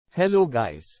Hello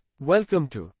guys. Welcome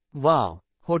to Wow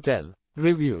Hotel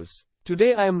Reviews.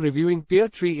 Today I am reviewing Pear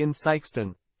Tree Inn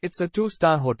Sikeston. It's a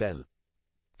 2-star hotel.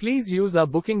 Please use our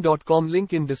booking.com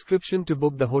link in description to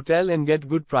book the hotel and get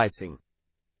good pricing.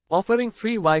 Offering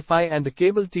free Wi-Fi and a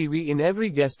cable TV in every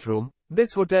guest room,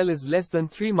 this hotel is less than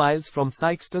 3 miles from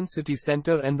Sikeston City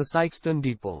Center and the Sikeston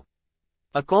Depot.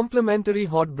 A complimentary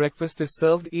hot breakfast is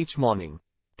served each morning.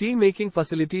 Tea-making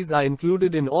facilities are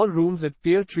included in all rooms at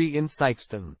Pear Tree Inn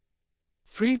Sikeston.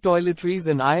 Free toiletries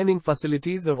and ironing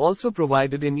facilities are also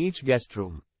provided in each guest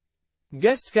room.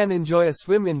 Guests can enjoy a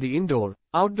swim in the indoor,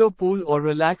 outdoor pool or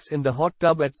relax in the hot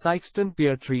tub at Sikeston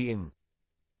Pear Tree Inn.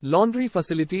 Laundry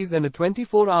facilities and a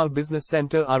 24-hour business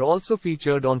center are also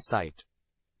featured on site.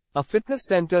 A fitness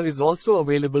center is also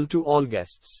available to all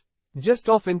guests. Just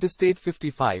off Interstate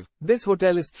 55, this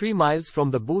hotel is 3 miles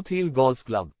from the Bootheel Golf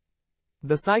Club.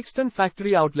 The Sikeston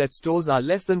Factory Outlet Stores are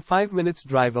less than 5 minutes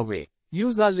drive away.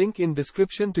 Use our link in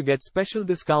description to get special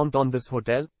discount on this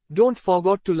hotel. Don't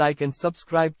forget to like and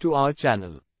subscribe to our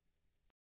channel.